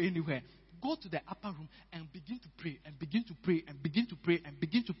 don't go anywhere. Go to the upper room and begin to pray and begin to pray and begin to pray and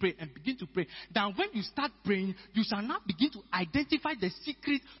begin to pray and begin to pray. Then when you start praying, you shall now begin to identify the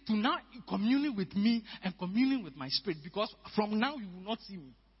secret to now communing with me and communing with my spirit. Because from now you will not see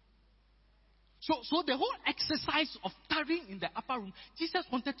me. So the whole exercise of tarrying in the upper room, Jesus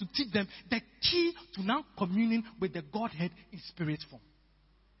wanted to teach them the key to now communing with the Godhead in spirit form.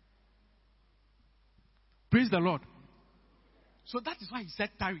 Praise the Lord. So that is why he said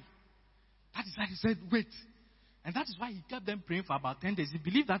tarry. That is why he said wait. And that is why he kept them praying for about 10 days. He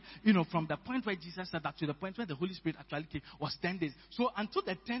believed that, from the point where Jesus said that to the point where the Holy Spirit actually came was 10 days. So until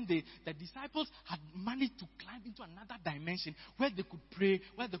the 10th day, the disciples had managed to climb into another dimension where they could pray,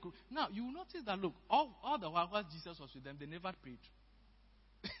 where they could. Now, you will notice that, look, all the while Jesus was with them, they never prayed.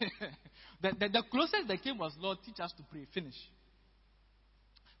 the closest they came was, Lord, teach us to pray. Finish.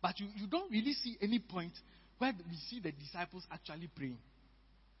 But you don't really see any point where we see the disciples actually praying.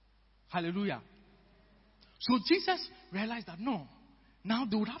 Hallelujah. So Jesus realized that no, now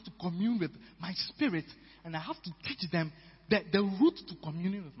they would have to commune with my spirit, and I have to teach them the route to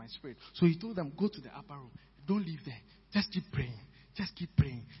communing with my spirit. So he told them, go to the upper room. Don't leave there. Just keep praying. Just keep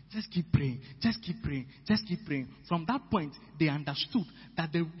praying. Just keep praying. Just keep praying. Just keep praying. From that point, they understood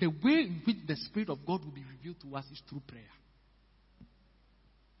that the way in which the Spirit of God will be revealed to us is through prayer.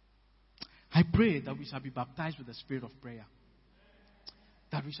 I pray that we shall be baptized with the spirit of prayer.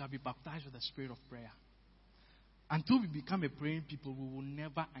 That we shall be baptized with the spirit of prayer. Until we become a praying people, we will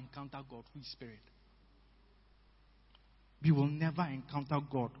never encounter God who is spirit. We will never encounter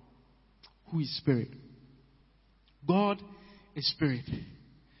God who is spirit. God is spirit.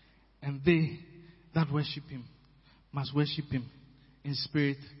 And they that worship him must worship him in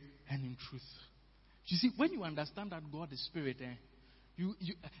spirit and in truth. You see, when you understand that God is spirit, you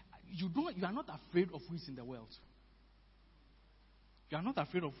are not afraid of who is in the world. You are not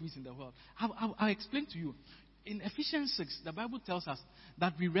afraid of who is in the world. I'll explain to you. In Ephesians 6, the Bible tells us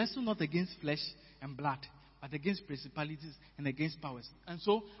that we wrestle not against flesh and blood, but against principalities and against powers. And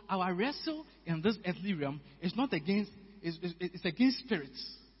so our wrestle in this earthly realm is not against, it's against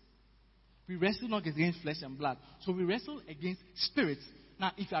spirits. We wrestle not against flesh and blood. So we wrestle against spirits.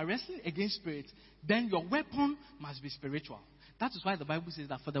 Now, if you are wrestling against spirits, then your weapon must be spiritual. That is why the Bible says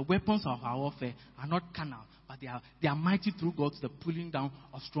that for the weapons of our warfare are not carnal, but they are mighty through God to the pulling down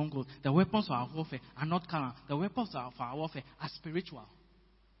of strongholds. The weapons of our warfare are not carnal. The weapons of our warfare are spiritual.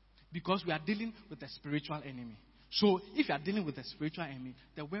 Because we are dealing with a spiritual enemy. So if you are dealing with a spiritual enemy,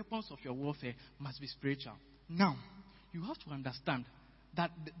 the weapons of your warfare must be spiritual. Now, you have to understand that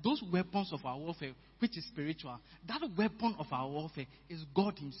those weapons of our warfare, which is spiritual, that weapon of our warfare is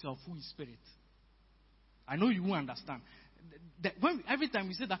God himself, who is spirit. I know you will understand. Every time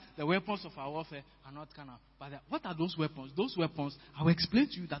we say that the weapons of our warfare are not carnal, but what are those weapons? Those weapons, I will explain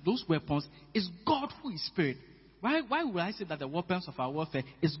to you that those weapons is God who is spirit. Why would I say that the weapons of our warfare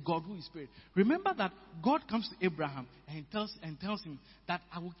is God who is spirit? Remember that God comes to Abraham and tells him that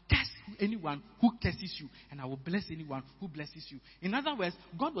I will curse anyone who curses you, and I will bless anyone who blesses you. In other words,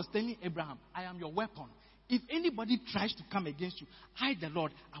 God was telling Abraham, I am your weapon. If anybody tries to come against you, I, the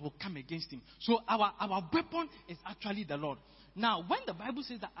Lord, I will come against him. So our weapon is actually the Lord. Now, when the Bible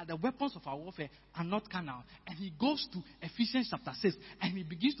says that the weapons of our warfare are not carnal, and he goes to Ephesians chapter 6, and he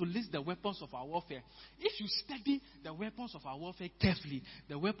begins to list the weapons of our warfare. If you study the weapons of our warfare carefully,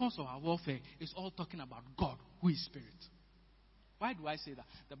 the weapons of our warfare is all talking about God, who is spirit. Why do I say that?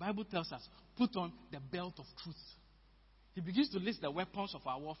 The Bible tells us, put on the belt of truth. He begins to list the weapons of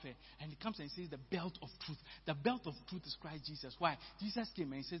our warfare, and he comes and says the belt of truth. The belt of truth is Christ Jesus. Why? Jesus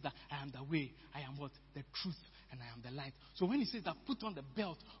came and he says that I am the way, I am what? The truth, and I am the light. So when he says that put on the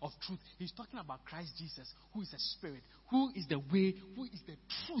belt of truth, he's talking about Christ Jesus, who is a spirit, who is the way, who is the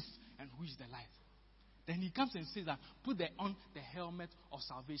truth, and who is the light. Then he comes and says that put on the helmet of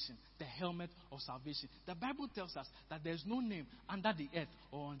salvation. The helmet of salvation. The Bible tells us that there's no name under the earth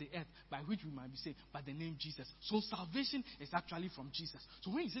or on the earth by which we might be saved but the name Jesus. So salvation is actually from Jesus.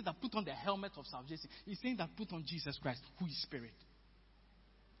 So when he says that put on the helmet of salvation, he's saying that put on Jesus Christ, who is Spirit.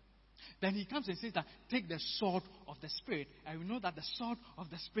 Then he comes and says that take the sword of the Spirit. And we know that the sword of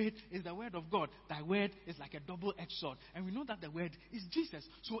the Spirit is the word of God. Thy word is like a double-edged sword. And we know that the word is Jesus.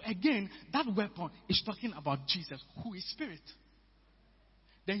 So again, that weapon is talking about Jesus, who is Spirit.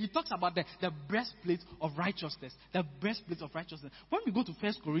 Then he talks about the breastplate of righteousness. The breastplate of righteousness. When we go to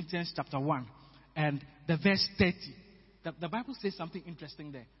 1 Corinthians chapter 1 and the verse 30, the Bible says something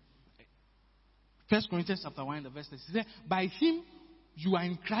interesting there. 1 Corinthians chapter 1 and the verse 30. It says, by him you are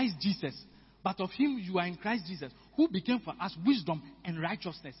in Christ Jesus, but of him you are in Christ Jesus, who became for us wisdom and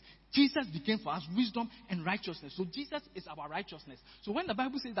righteousness. Jesus became for us wisdom and righteousness. So Jesus is our righteousness. So when the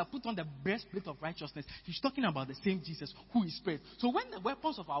Bible says that put on the breastplate of righteousness, he's talking about the same Jesus who is Spirit. So when the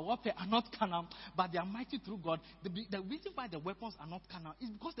weapons of our warfare are not carnal, but they are mighty through God, the reason why the weapons are not carnal is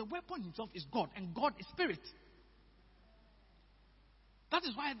because the weapon himself is God, and God is Spirit. That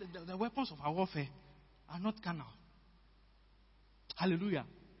is why the weapons of our warfare are not carnal. Hallelujah.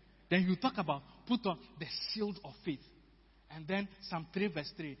 Then you talk about put on the shield of faith. And then Psalm 3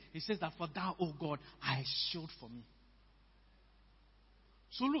 verse 3, it says that for thou, O God, are a shield for me.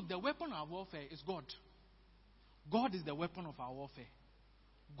 So look, the weapon of our warfare is God. God is the weapon of our warfare.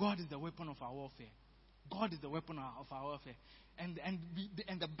 God is the weapon of our warfare. God is the weapon of our warfare. And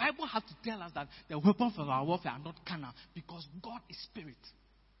the Bible has to tell us that the weapons of our warfare are not carnal because God is Spirit.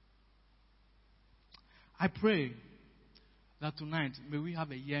 I pray that tonight may we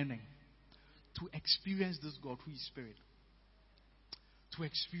have a yearning to experience this God who is Spirit. To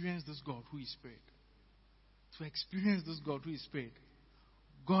experience this God who is Spirit. To experience this God who is Spirit.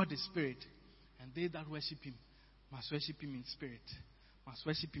 God is Spirit, and they that worship him must worship him in spirit. Must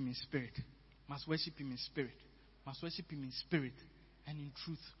worship him in spirit. Must worship him in spirit. Must worship him in spirit and in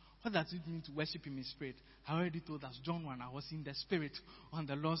truth. What does it mean to worship him in spirit? I already told us, John 1, I was in the spirit on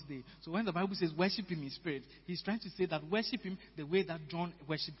the Lord's day. So when the Bible says worship him in spirit, he's trying to say that worship him the way that John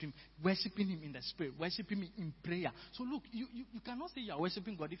worshipped him. Worshiping him in the spirit. Worshiping him in prayer. So look, you cannot say you are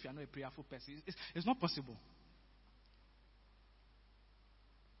worshiping God if you are not a prayerful person. It's not possible.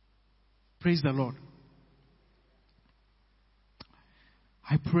 Praise the Lord.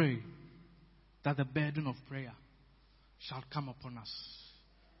 I pray that the burden of prayer shall come upon us.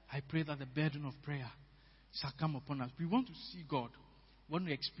 I pray that the burden of prayer shall come upon us. We want to see God. We want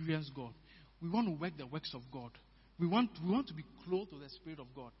to experience God. We want to work the works of God. We want to be clothed with the Spirit of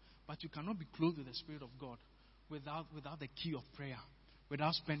God. But you cannot be clothed with the Spirit of God without the key of prayer,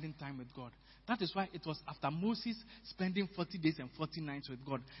 without spending time with God. That is why it was after Moses spending 40 days and 40 nights with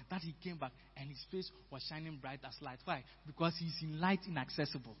God that he came back and his face was shining bright as light. Why? Because he's in light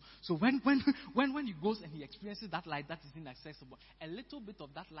inaccessible. So when he goes and he experiences that light that is inaccessible, a little bit of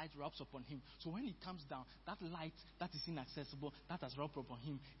that light rubs upon him. So when he comes down, that light that is inaccessible, that has rubbed upon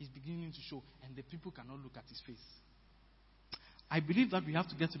him, is beginning to show, and the people cannot look at his face. I believe that we have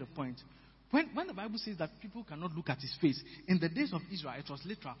to get to the point. When the Bible says that people cannot look at his face, in the days of Israel it was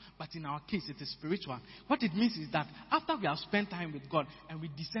literal, but in our case it is spiritual. What it means is that after we have spent time with God and we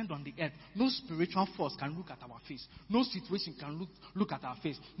descend on the earth, no spiritual force can look at our face. No situation can look at our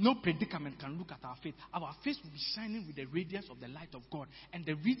face. No predicament can look at our face. Our face will be shining with the radiance of the light of God. And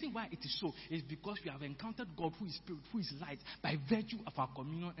the reason why it is so is because we have encountered God who is Spirit, who is light, by virtue of our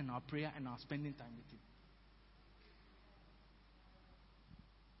communion and our prayer and our spending time with him.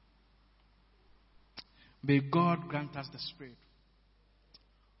 May God grant us the spirit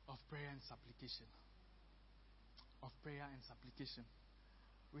of prayer and supplication. Of prayer and supplication.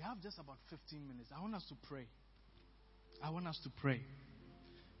 We have just about 15 minutes. I want us to pray.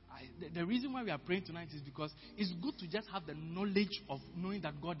 The reason why we are praying tonight is because it's good to just have the knowledge of knowing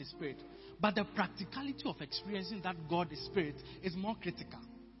that God is Spirit. But the practicality of experiencing that God is Spirit is more critical.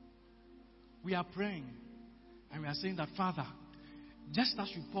 We are praying and we are saying that, Father, just as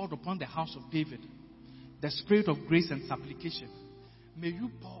you poured upon the house of David the spirit of grace and supplication, may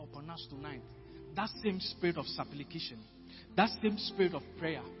you pour upon us tonight that same spirit of supplication, that same spirit of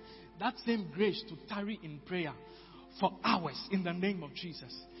prayer, that same grace to tarry in prayer for hours in the name of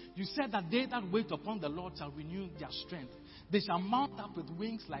Jesus. You said that they that wait upon the Lord shall renew their strength. They shall mount up with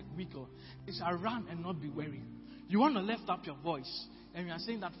wings like eagles. They shall run and not be weary. You want to lift up your voice and you are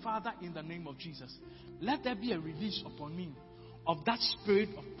saying that, Father, in the name of Jesus, let there be a release upon me of that spirit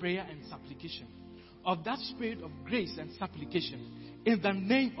of prayer and supplication, of that spirit of grace and supplication in the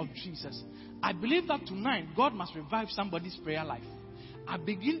name of Jesus. I believe that tonight God must revive somebody's prayer life. I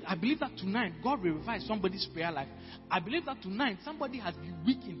believe that tonight God will revive somebody's prayer life. I believe that tonight somebody has been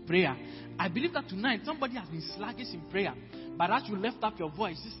weak in prayer. I believe that tonight somebody has been sluggish in prayer. But as you lift up your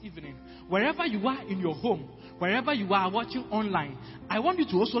voice this evening, wherever you are in your home, wherever you are watching online, I want you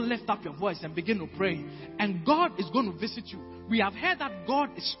to also lift up your voice and begin to pray. And God is going to visit you. We have heard that God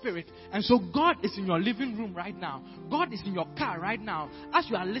is spirit. And so God is in your living room right now. God is in your car right now. As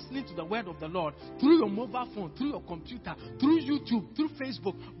you are listening to the word of the Lord, through your mobile phone, through your computer, through YouTube, through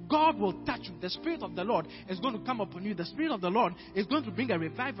Facebook, God will touch you. The Spirit of the Lord is going to come upon you. The Spirit of the Lord is going to bring a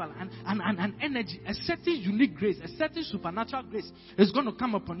revival and energy, a certain unique grace, a certain supernatural grace is going to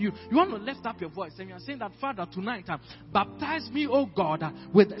come upon you. You want to lift up your voice and you are saying that, Father, tonight, baptize me, oh God,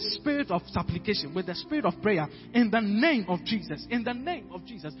 with the spirit of supplication, with the spirit of prayer, in the name of Jesus. In the name of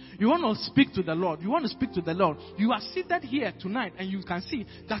Jesus. You want to speak to the Lord. You want to speak to the Lord. You are seated here tonight and you can see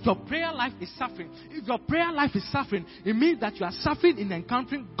that your prayer life is suffering. If your prayer life is suffering, it means that you are suffering in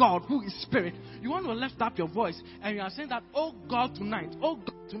encountering God who is spirit. You want to lift up your voice and you are saying that, oh God, tonight,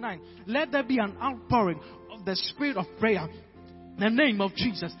 let there be an outpouring of the spirit of prayer. In the name of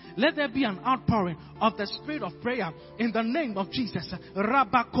Jesus, let there be an outpouring of the spirit of prayer. In the name of Jesus,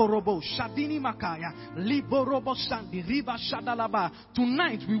 Rabakorobo Shadini Makaya Liborobo Sandi Riba Shadalaba.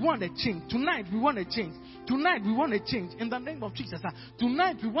 Tonight we want a change. Tonight we want a change. Tonight we want a change. In the name of Jesus.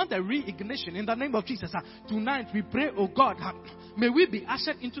 Tonight we want a reignition. In the name of Jesus. Tonight we pray, oh God, may we be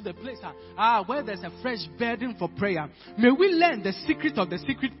ushered into the place where there's a fresh burden for prayer. May we learn the secret of the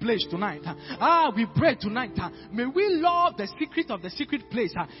secret place tonight. We pray tonight. May we love the secret of the secret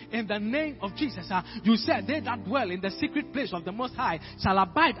place in the name of Jesus. You said, they that dwell in the secret place of the Most High shall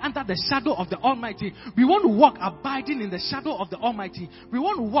abide under the shadow of the Almighty. We want to walk abiding in the shadow of the Almighty. We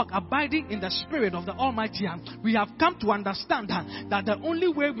want to walk abiding in the Spirit of the Almighty. We have come to understand that the only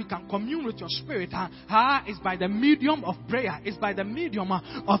way we can commune with your Spirit is by the medium of prayer. Is by the medium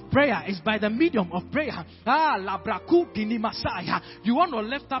of prayer. Is by the medium of prayer. You want to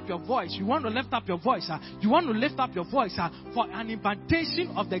lift up your voice. You want to lift up your voice. You want to lift up your voice for an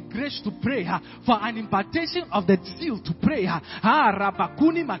impartation of the grace to pray, for an impartation of the zeal to pray.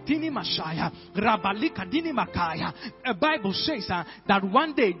 Rabakuni matini mashaya, rabalika dini makaya. The Bible says that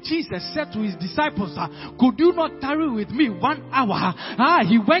one day Jesus said to his disciples, could you not tarry with me 1 hour?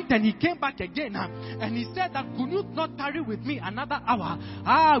 He went and he came back again and he said that could you not tarry with me another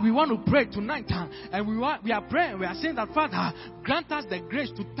hour? We want to pray tonight and we are praying. We are saying that, Father, grant us the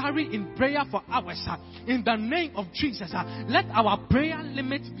grace to tarry in prayer for hours in the name of Jesus. Let our prayer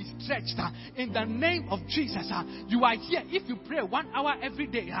limit be stretched in the name of Jesus. You are here. If you pray 1 hour every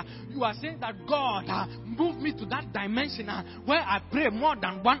day, you are saying that, God, move me to that dimension where I pray more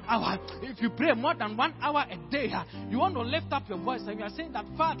than 1 hour. If you pray more than 1 hour a day, you want to lift up your voice and you are saying that,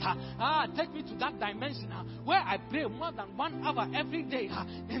 Father, take me to that dimension where I pray more than 1 hour every day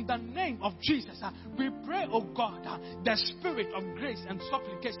in the name of Jesus. We pray, oh God, the spirit of grace and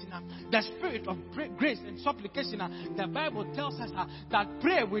supplication, the spirit of grace and supplication. The Bible tells us that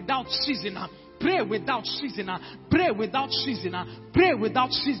pray without ceasing. Pray without ceasing. Pray without ceasing. Pray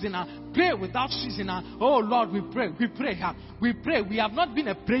without ceasing. Pray without ceasing. Oh Lord, we pray. We pray. We pray. We have not been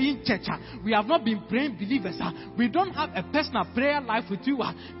a praying church. We have not been praying believers. We don't have a personal prayer life with you.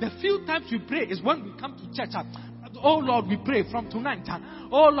 The few times we pray is when we come to church. Oh Lord, we pray from tonight.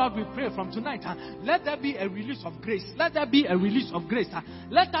 Oh Lord, we pray from tonight. Let there be a release of grace. Let there be a release of grace.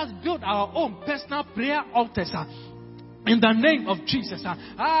 Let us build our own personal prayer altars. In the name of Jesus.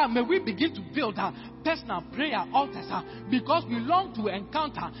 May we begin to build personal prayer altars because we long to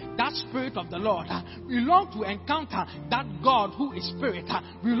encounter that Spirit of the Lord. We long to encounter that God who is Spirit.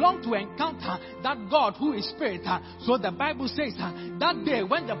 We long to encounter that God who is Spirit. So the Bible says that day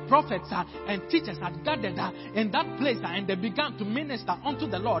when the prophets and teachers had gathered in that place and they began to minister unto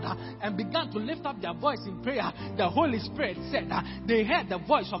the Lord and began to lift up their voice in prayer, the Holy Spirit said they heard the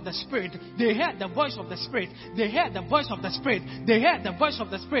voice of the Spirit. They heard the voice of the Spirit. They heard the voice of the Spirit. They heard the voice of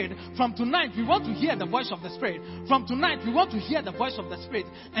the Spirit. From tonight we want to hear the voice of the Spirit. From tonight we want to hear the voice of the Spirit.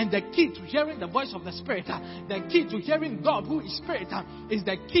 And the key to hearing the voice of the Spirit, the key to hearing God who is Spirit, is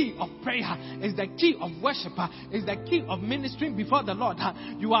the key of prayer, is the key of worship, is the key of ministering before the Lord.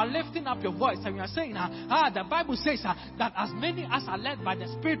 You are lifting up your voice and you are saying, the Bible says that as many as are led by the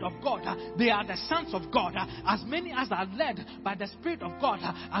Spirit of God, they are the sons of God. As many as are led by the Spirit of God,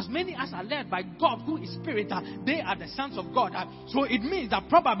 as many as are led by God who is Spirit, they are the sons sons of God. So it means that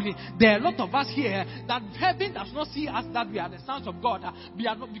probably there are a lot of us here that heaven does not see us that we are the sons of God.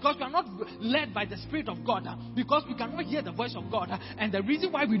 Because we are not led by the Spirit of God. Because we cannot hear the voice of God. And the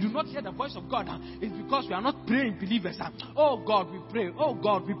reason why we do not hear the voice of God is because we are not praying believers. Oh God, we pray. Oh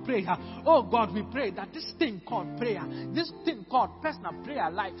God, we pray. Oh God, we pray that this thing called prayer, this thing called personal prayer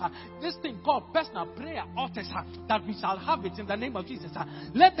life, this thing called personal prayer altars, that we shall have it in the name of Jesus.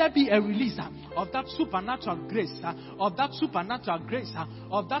 Let there be a release of that supernatural grace, of that supernatural grace,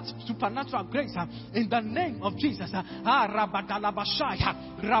 of that supernatural grace in the name of Jesus.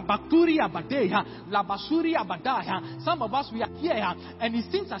 Some of us, we are here and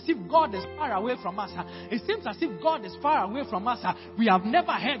it seems as if God is far away from us. It seems as if God is far away from us. We have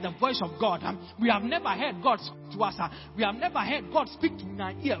never heard the voice of God. We have never heard God speak to us. We have never heard God speak to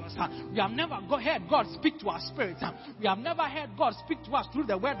our ears. We have never heard God speak to our spirit. We have never heard God speak to us through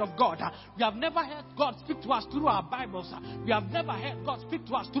the word of God. We have never heard God speak to us through our Bibles. We have never heard God speak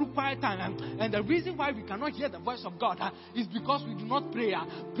to us through quiet time. And the reason why we cannot hear the voice of God is because we do not pray.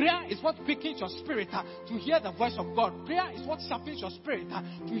 Prayer is what quickens your spirit to hear the voice of God. Prayer is what sharpens your spirit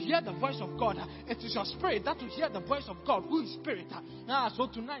to hear the voice of God. It is your spirit that will hear the voice of God, who is spirit. So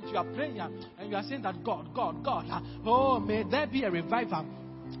tonight you are praying and you are saying that God, oh, may there be a revival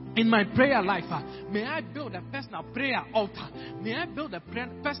in my prayer life. May I build a personal prayer altar. May I build a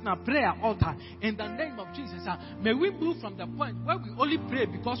personal prayer altar in the name of Jesus. May we move from the point where we only pray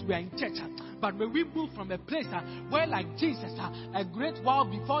because we are in church, but may we move from a place where, like Jesus, a great while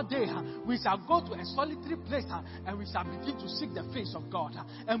before day, we shall go to a solitary place and we shall begin to seek the face of God.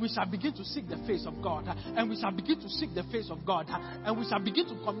 And we shall begin to seek the face of God. And we shall begin to seek the face of God. And we shall begin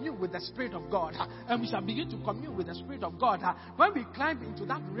to commune with the Spirit of God. And we shall begin to commune with the Spirit of God. When we climb into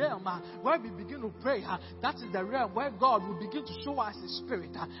that realm where we begin to pray, that is the realm where God will begin to show us His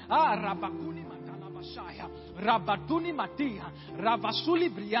Spirit. Rabatuni Matia, Ravasuli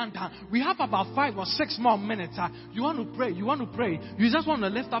Brianta. We have about 5 or 6 more minutes. You want to pray, you just want to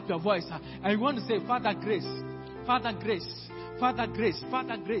lift up your voice and you want to say, Father grace, Father grace, Father grace,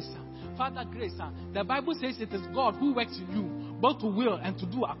 Father grace, Father grace. The Bible says it is God who works in you, both to will and to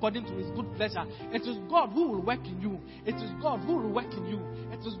do according to His good pleasure. It is God who will work in you. It is God who will work in you.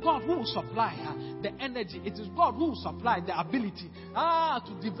 It is God who will supply the energy. It is God who will supply the ability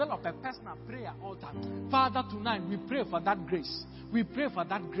to develop a personal prayer altar. Father, tonight we pray for that grace. We pray for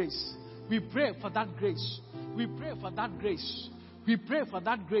that grace. We pray for that grace. We pray for that grace. We pray for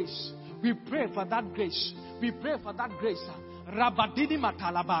that grace. We pray for that grace. We pray for that grace. Rabadini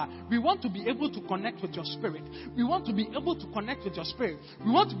Matalaba. We want to be able to connect with your spirit. We want to be able to connect with your spirit.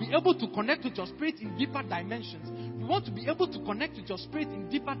 We want to be able to connect with your spirit in deeper dimensions. We want to be able to connect with your spirit in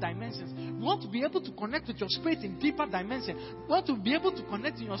deeper dimensions. We want to be able to connect with your spirit in deeper dimensions. We want to be able to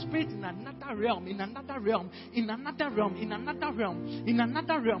connect in your spirit in another realm, in another realm, in another realm, in another realm, in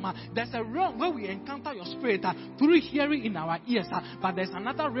another realm. There's a realm where we encounter your spirit through hearing in our ears. But there's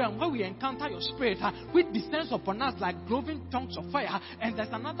another realm where we encounter your spirit which descends upon us like cloven tongues of fire. And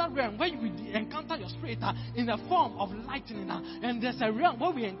there's another realm where we encounter your spirit in the form of lightning. And there's a realm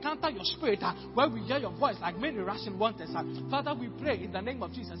where we encounter your spirit where we hear your voice like many Russian wanters. Father, we pray in the name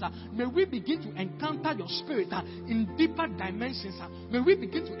of Jesus. May we begin to encounter your spirit in deeper dimensions. May we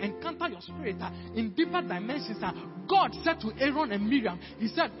begin to encounter your spirit in deeper dimensions. God said to Aaron and Miriam, He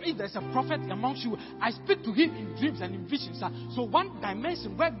said, if there's a prophet amongst you, I speak to him in dreams and in visions. So one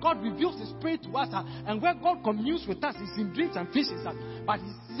dimension where God reveals His spirit to us and where God communes with us is in dreams and visions. But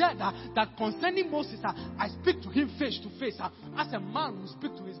He said that concerning Moses, I speak to him face to face as a man will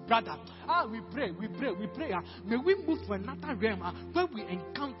speak to his brother. We pray. May we move to another realm where we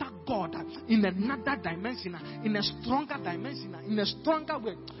encounter God in another dimension, in a stronger dimension, in a stronger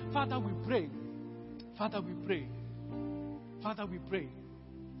way. Father, we pray. Father, we pray. Father, we pray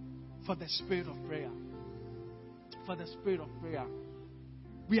for the spirit of prayer. For the spirit of prayer.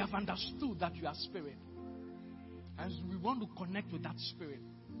 We have understood that you are spirit. And we want to connect with that spirit.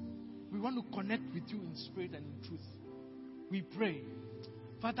 We want to connect with you in spirit and in truth. We pray.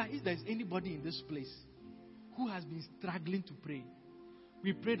 Father, if there's anybody in this place who has been struggling to pray,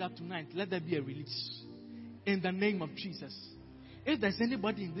 we pray that tonight, let there be a release. In the name of Jesus. If there's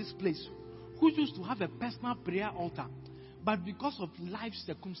anybody in this place who used to have a personal prayer altar, but because of life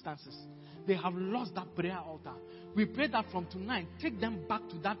circumstances, they have lost that prayer altar, we pray that from tonight, take them back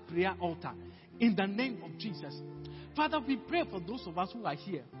to that prayer altar. In the name of Jesus. Father, we pray for those of us who are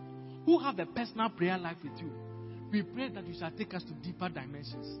here, who have a personal prayer life with you. We pray that you shall take us to deeper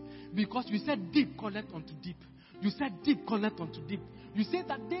dimensions. Because you said deep calleth unto deep. You said deep calleth unto deep. You say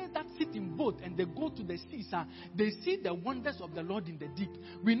that they that sit in boat and they go to the seas, they see the wonders of the Lord in the deep.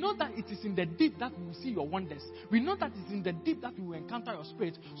 We know that it is in the deep that we will see your wonders. We know that it's in the deep that we will encounter your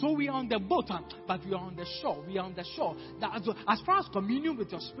spirit. So we are on the boat, but we are on the shore. We are on the shore. That as far as communion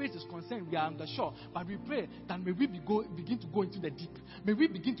with your spirit is concerned, we are on the shore. But we pray that may we begin to go into the deep. May we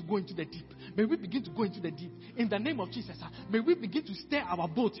begin to go into the deep. May we begin to go into the deep. In the name of Jesus, may we begin to steer our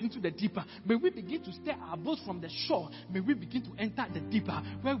boat into the deeper. May we begin to steer our boat from the shore. May we begin to enter the deeper,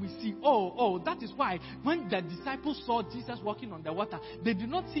 where we see, that is why when the disciples saw Jesus walking on the water, they did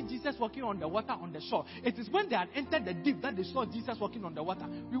not see Jesus walking on the water on the shore. It is when they had entered the deep that they saw Jesus walking on the water.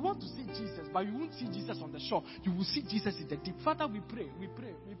 We want to see Jesus, but you won't see Jesus on the shore. You will see Jesus in the deep. Father, we pray,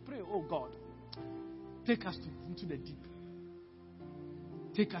 oh God, take us into the deep.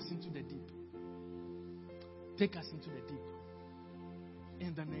 Take us into the deep. Take us into the deep.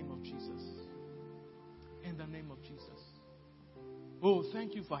 In the name of Jesus. In the name of Jesus. Oh,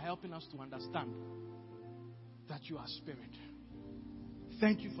 thank you for helping us to understand that you are spirit.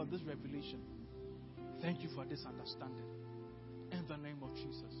 Thank you for this revelation. Thank you for this understanding. In the name of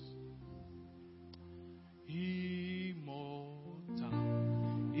Jesus. Immortal,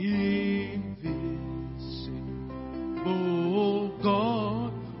 invisible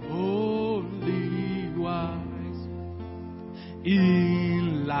God, only wise,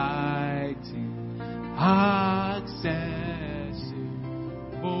 enlightening, accessible,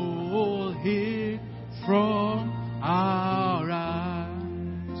 hid from our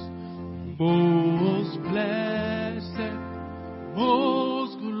eyes, most blessed,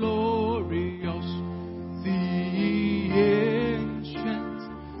 most glorious, the ancient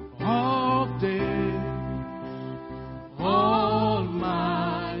of days, almighty,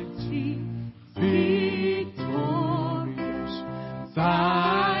 victorious,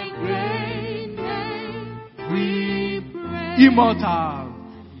 thy great name we praise. Immortal,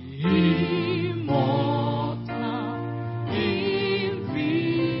 immortal.